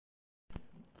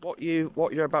What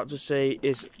you're about to see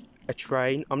is a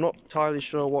train. I'm not entirely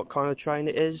sure what kind of train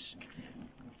it is,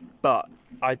 but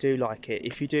I do like it.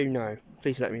 If you do know,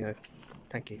 please let me know.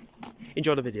 Thank you.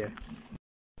 Enjoy the video.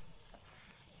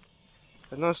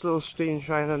 A nice little steam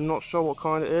train. I'm not sure what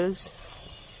kind it is.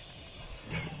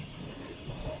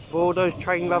 For all those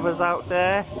train lovers out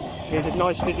there, here's a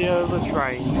nice video of a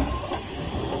train.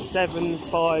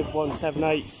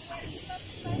 75178.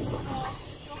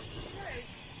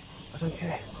 I don't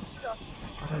care.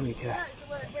 I don't really care.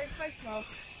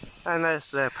 And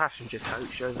there's the passenger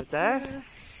coach over there.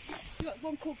 You've got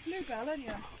one called Bluebell, haven't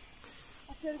you?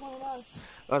 I've seen one of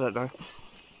those. I don't know. I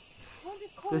wonder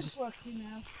if Colin's working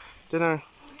now. Don't know.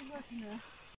 He's working there.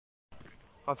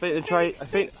 I think the train. I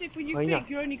think when you think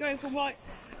you're only going from like.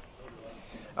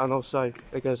 And also,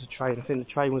 there goes a train. I think the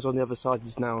train was on the other side.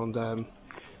 It's now on the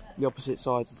opposite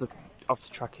side of the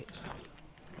track.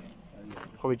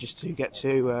 Probably just to get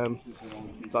to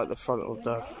like the front of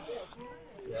the. I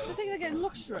think they're getting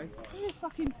lost through.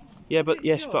 Fucking. Yeah, but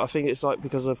yes, but I think it's like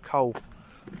because of coal.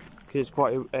 Because it's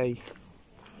quite a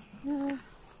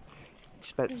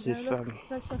expensive. No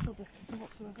social distance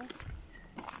whatsoever.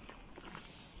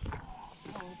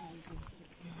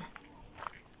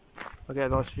 I get a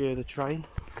nice view of the train.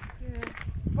 Yeah.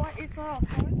 Right, it's off.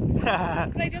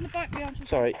 Lady on the bike behind you.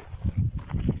 Sorry.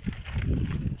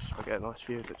 I get a nice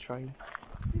view of the train.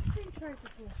 You've seen trains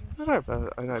before,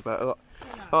 I know, but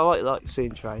I like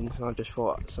seeing trains, and I just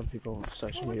thought some people on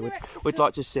social media would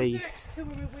like to see. We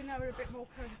know we're a bit more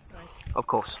courtesy. Of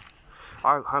course.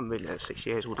 I haven't been there in 6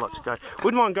 years, would like to go.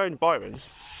 Wouldn't mind going to Byron's.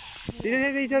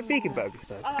 Yeah. They do vegan burgers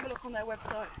though. I'll have a look on their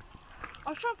website.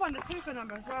 I'll try and find the telephone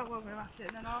number as well while we're at it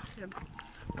and then ask him.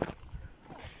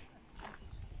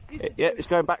 Yeah, it's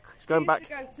going back. It's going back.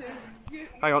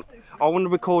 Hang on. I want to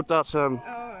record that. Right.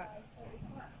 I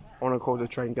want to record the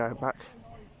train going back.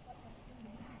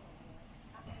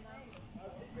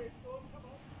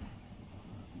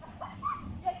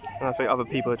 And I think other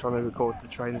people are trying to record the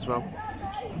train as well.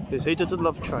 Because who doesn't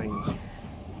love trains?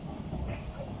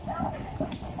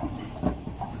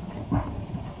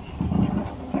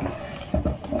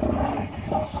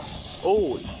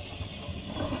 Oh!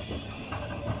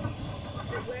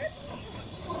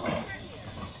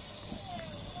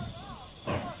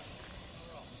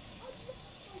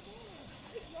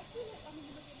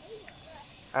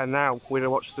 And now we're going to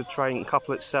watch the train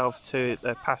couple itself to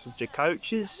the passenger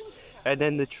coaches, and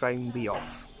then the train be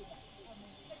off.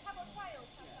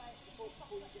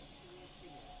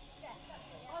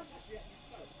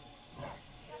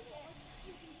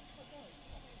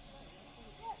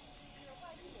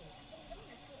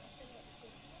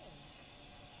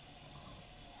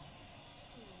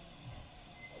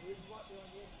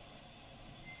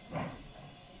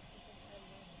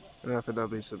 And I think there'll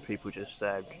be some people just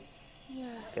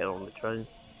get on the train.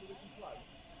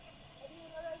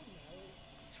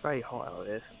 It's very hot out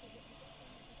here.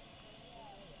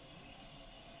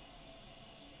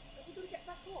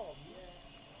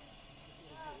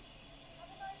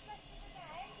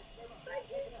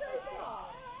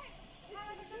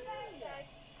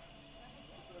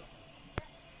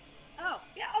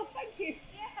 Thank you.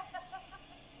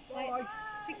 I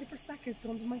think the Prosecco's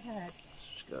gone to my head. Let's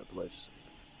just go out the way.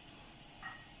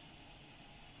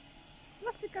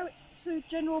 We'll have to go to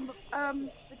general,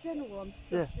 the general one,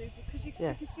 yeah. Because you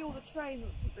can see all the trains,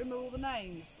 remember all the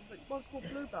names. It was called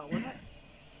Bluebell, wasn't it?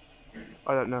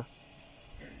 I don't know.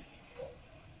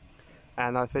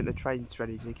 And I think the train's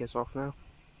ready to get off now.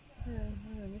 Yeah,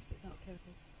 I'm going to miss it, not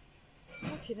careful.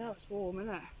 Fucking hell, it's warm,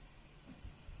 isn't it?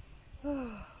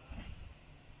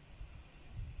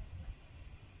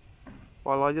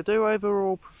 While I do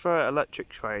overall prefer electric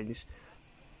trains,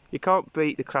 you can't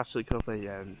beat the classic of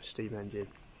a steam engine.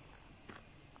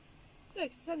 Yeah,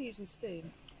 because it's only using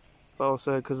steam. But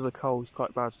also because of the coal, it's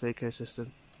quite bad for the ecosystem.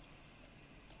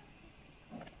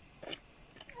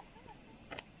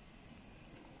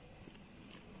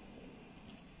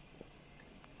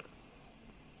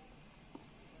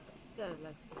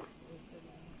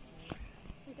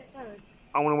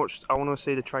 I want to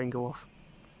see the train go off.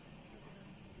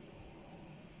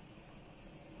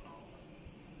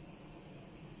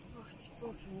 Oh, it's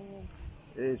fucking warm.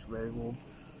 It is very warm.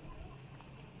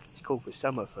 It's cold for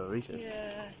summer for a reason.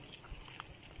 Yeah.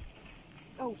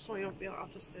 Oh, sorry, I'll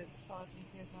just do the side from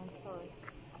here, man. Sorry.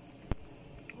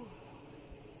 Oh.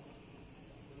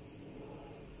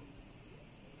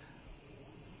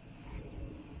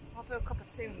 I'll do a cup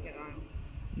of tea when we get home.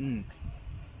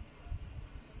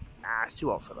 Nah, it's too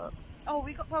hot for that. Oh,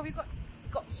 we got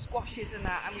squashes and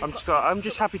that. And I'm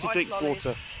just happy to drink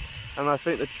water, and I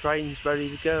think the train's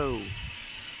ready to go.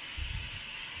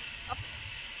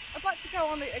 to go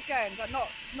on it again, but not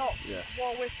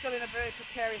while we're still in a very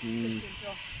precarious position,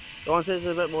 Josh. Once it's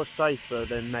a bit more safer,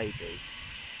 then maybe.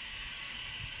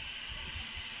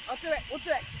 We'll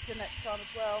do Exeter next time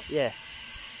as well. Yeah.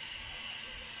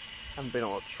 Haven't been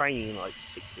on a train in like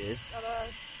 6 years. I know.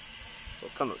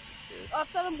 Well, come on, 6 years.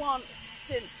 I've done them once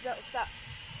since that.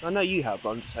 I know you have, but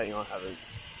I'm just saying I haven't.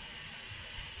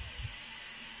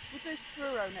 We'll do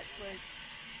Truro next week.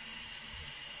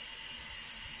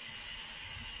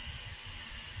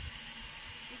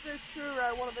 We'll do Truro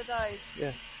one of the days.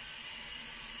 Yeah.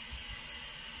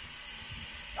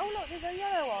 Oh look, there's a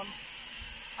yellow one.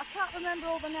 I can't remember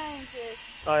all the names.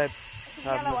 It's It's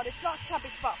a yellow one. It's like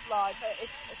cabbage butterfly, but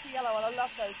it's a yellow one. I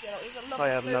love those yellow. There's a lovely I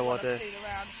have blue no one idea. I've seen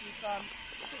around a few times.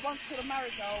 I think one's called a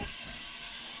marigold.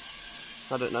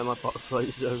 I don't know my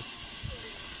butterflies though.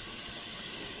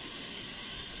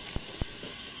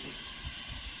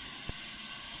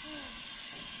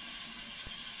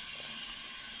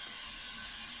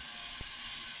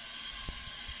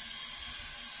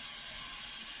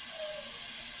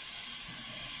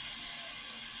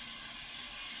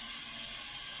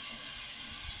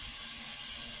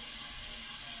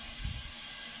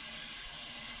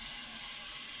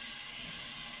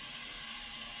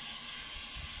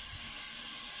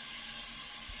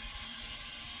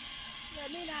 Yeah,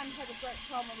 me and Anne had a great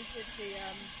time when we did the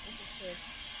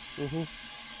We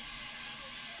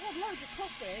had loads of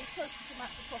coffee, close to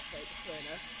amounts of coffee between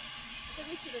us. I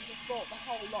think we should have just bought the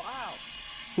whole lot out.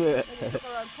 Yeah. Maybe took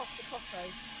our own Costa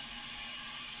coffee.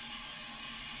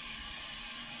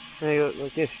 And you got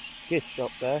the gift shop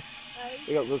there. Hey?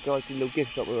 You got the like a little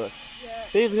gift shop with it. Yeah.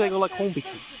 See if they got like corned beef.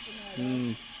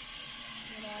 You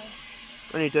know.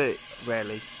 Only do it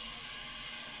rarely.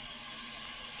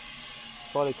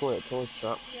 Why they call it a toy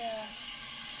truck. Yeah.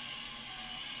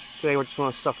 So they just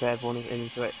want to suck everyone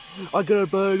into it. I gotta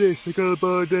buy this, I gotta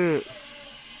buy that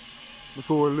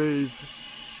before I leave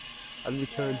and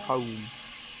return home.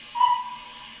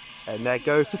 And there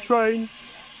goes the train.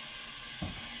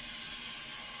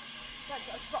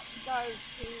 That's got to go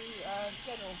to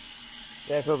General.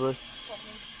 Yeah, probably.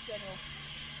 Probably General.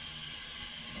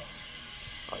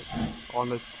 Right. On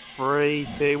the 3,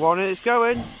 2, 1, it's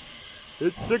going.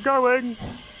 It's a going.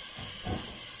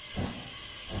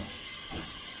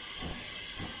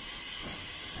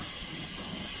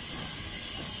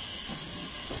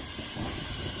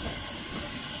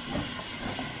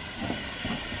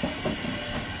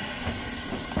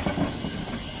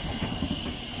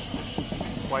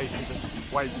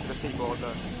 Wave to the people on the.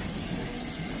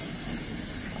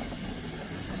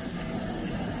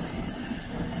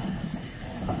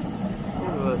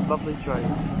 Oh, those lovely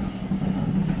trains.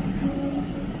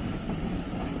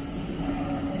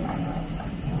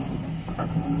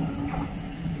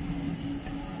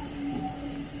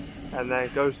 And then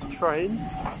goes the train. It's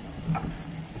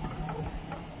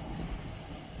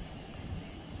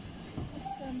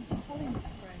Colin's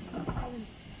friend,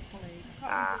 Colin's colleague. I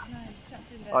can't remember his name. Chap's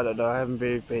in there. I don't know. I haven't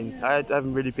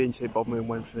really been to Bodmin and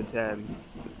Wentford,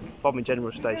 Bodmin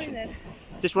General Station. Really?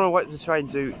 Just want to wait for the train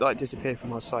to like disappear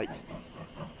from our sight.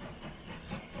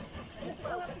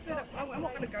 We'll have to do that. I'm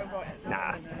not going to go right at the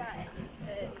Nah. moment.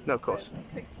 No, of course.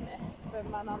 Christmas for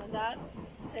my mum and dad,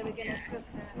 so we're going to book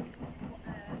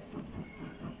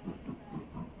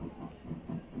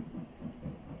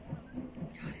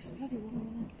God, it's bloody warm,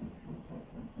 isn't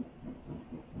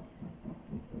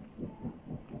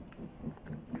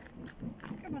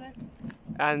it? Come on in.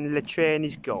 And the train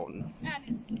is gone. And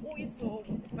it's all you saw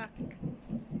was the back.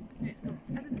 It's gone.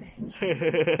 Hasn't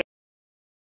it?